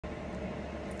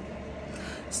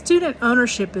Student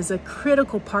ownership is a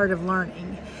critical part of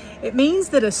learning. It means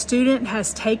that a student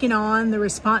has taken on the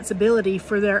responsibility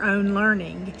for their own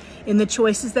learning in the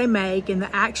choices they make and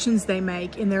the actions they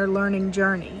make in their learning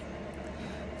journey.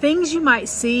 Things you might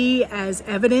see as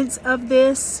evidence of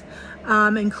this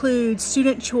include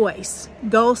student choice,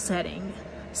 goal setting,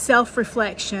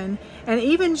 self-reflection, and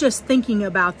even just thinking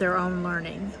about their own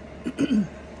learning.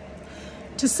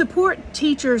 To support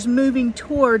teachers moving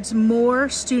towards more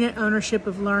student ownership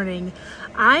of learning,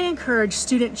 I encourage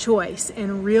student choice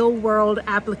and real-world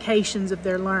applications of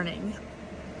their learning.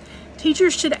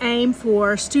 Teachers should aim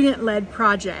for student-led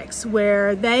projects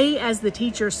where they, as the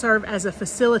teacher, serve as a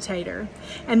facilitator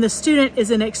and the student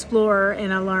is an explorer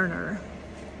and a learner.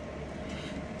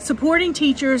 Supporting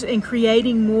teachers in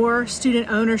creating more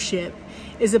student ownership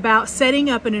is about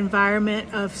setting up an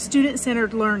environment of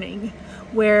student-centered learning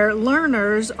where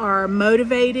learners are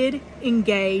motivated,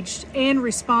 engaged, and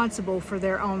responsible for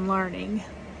their own learning.